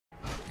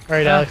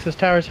Alright, Alex, this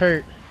tower's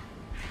hurt.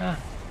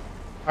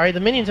 Alright, the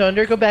minion's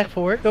under. Go back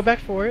for it. Go back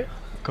for it.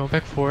 Go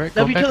back for it.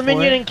 W to the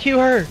minion and Q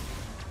her.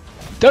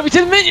 W to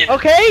the minion!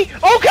 Okay!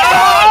 Oh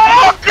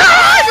god!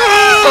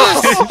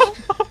 Oh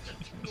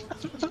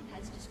god!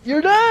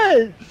 You're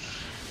done!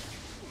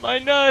 My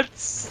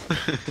nuts!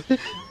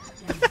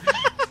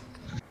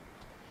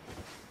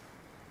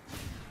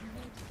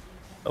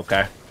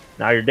 Okay.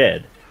 Now you're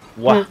dead.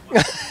 What?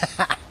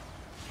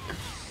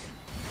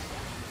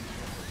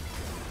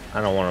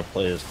 I don't want to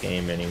play this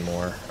game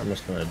anymore. I'm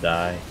just gonna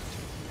die.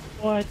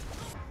 What?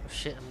 Oh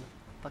shit, I'm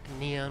fucking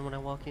neon when I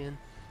walk in.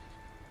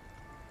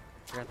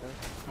 Forgot that.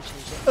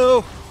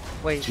 Oh!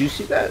 Wait. Did you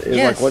see that? It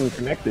Yes. like wasn't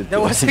connected.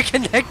 That wasn't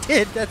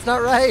connected! That's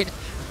not right!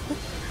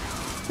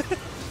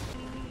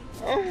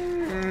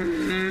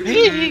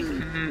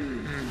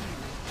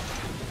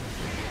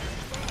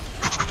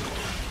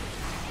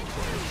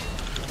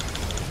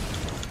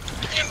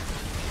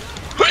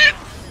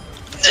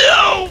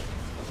 No!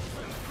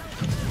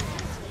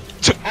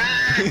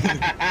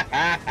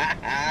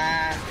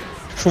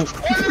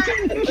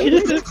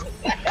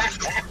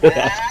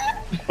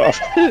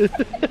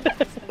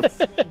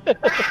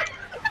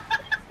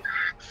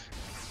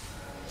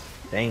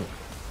 Dang.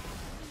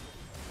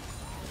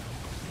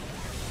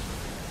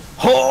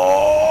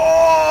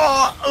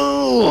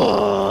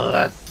 Oh,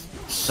 that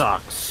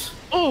sucks.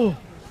 Oh!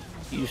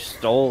 You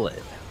stole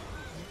it.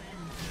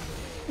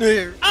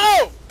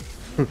 Oh!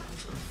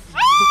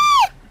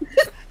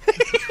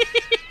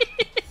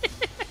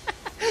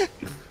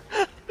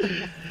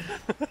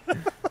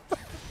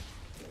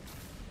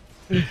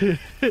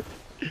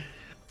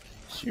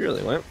 She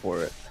really went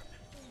for it.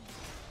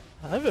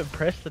 I'm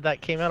impressed that that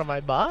came out of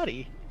my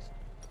body.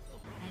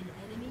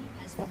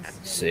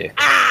 Sick.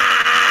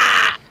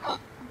 I'll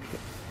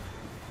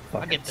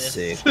Fucking get this.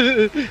 sick.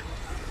 I'm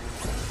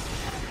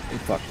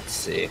fucking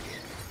sick.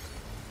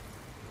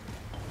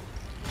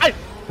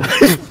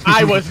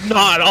 I was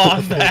not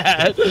on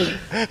that.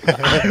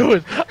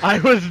 I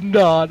was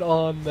not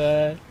on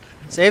that.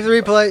 Save the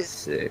replay!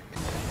 Sick.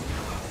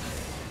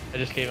 I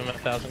just gave him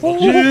 1,000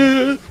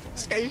 gold.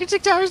 Sky, you can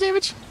take towers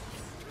damage!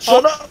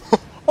 Shut up!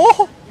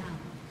 Oh!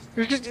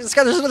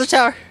 Sky, there's another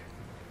tower!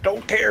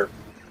 Don't care.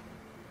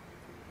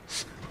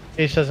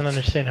 Ace doesn't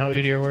understand how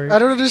Udyr works. I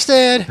don't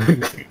understand!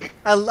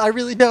 I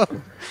really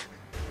don't.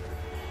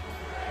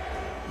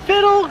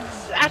 Fiddle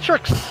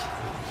Atrix!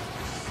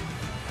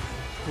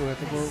 Ooh, I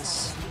think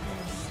it's...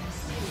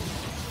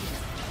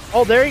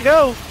 Oh, there you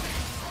go.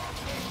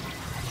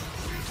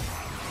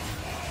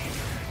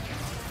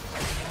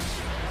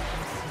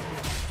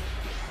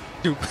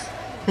 Dude.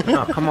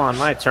 Oh, come on,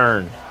 my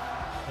turn.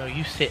 No,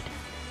 you sit.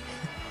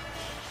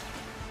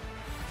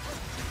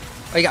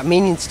 Oh, you got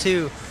minions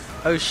too.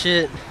 Oh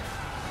shit.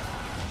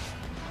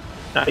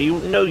 Now, you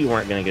know you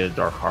weren't gonna get a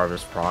Dark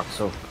Harvest proc,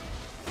 so...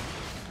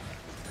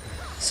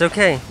 It's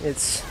okay.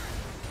 It's...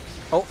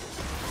 Oh.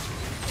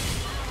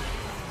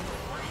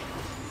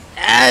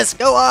 Yes!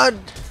 Go on!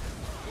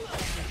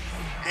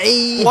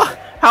 Hey! What?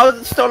 How is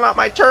it still not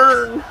my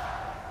turn?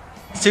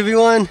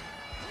 2v1.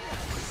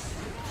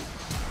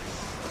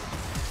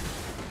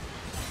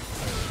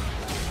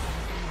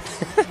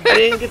 I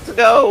didn't get to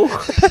go.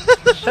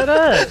 Shut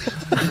up.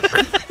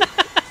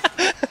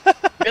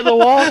 You're the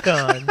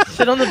walk-on.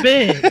 Sit on the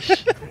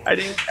bench. I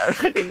didn't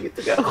get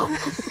to go.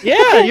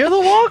 Yeah, you're the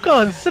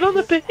walk-on. Sit on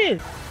the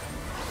bench.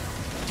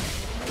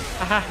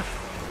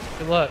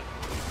 Good luck.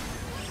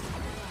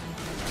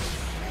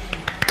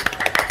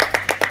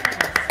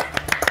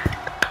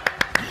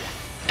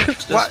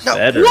 What? No.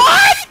 Better.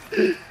 What?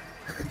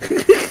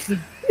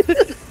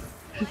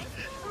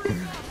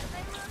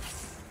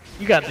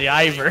 You got the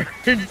Ivor.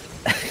 Is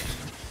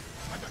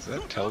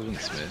that Telvin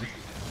Smith?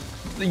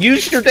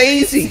 Use your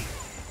daisy.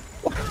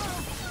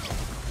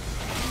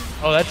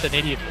 Oh, that's an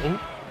idiot. Ooh.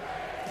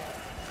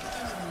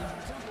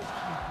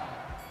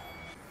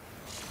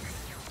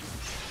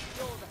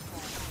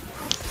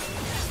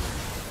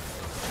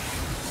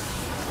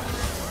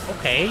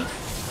 Okay.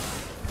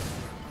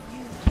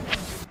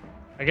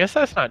 I guess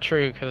that's not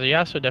true, because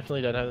Yasuo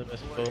definitely doesn't have the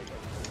mystical.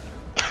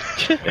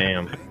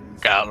 Damn.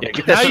 Got him. Yeah,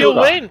 get that Now shield you'll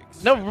off. win!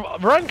 No,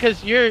 run,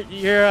 because you'll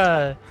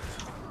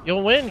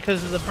win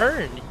because of the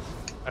burn.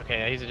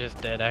 Okay, he's just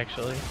dead,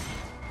 actually.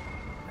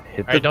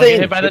 Hit the Alright, don't thing.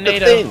 get hit by the Hit the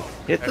NATO. thing.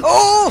 Hit the...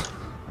 Oh!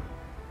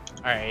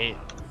 Alright.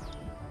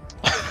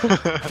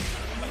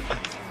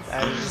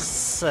 That is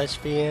such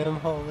BM,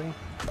 holy.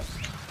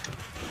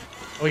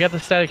 We got the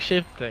static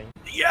shift thing.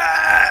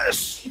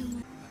 Yes!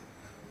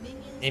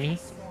 Any?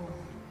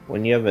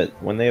 When they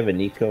have a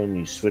Nico and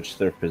you switch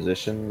their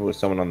position with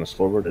someone on the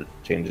scoreboard, it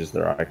changes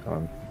their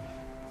icon.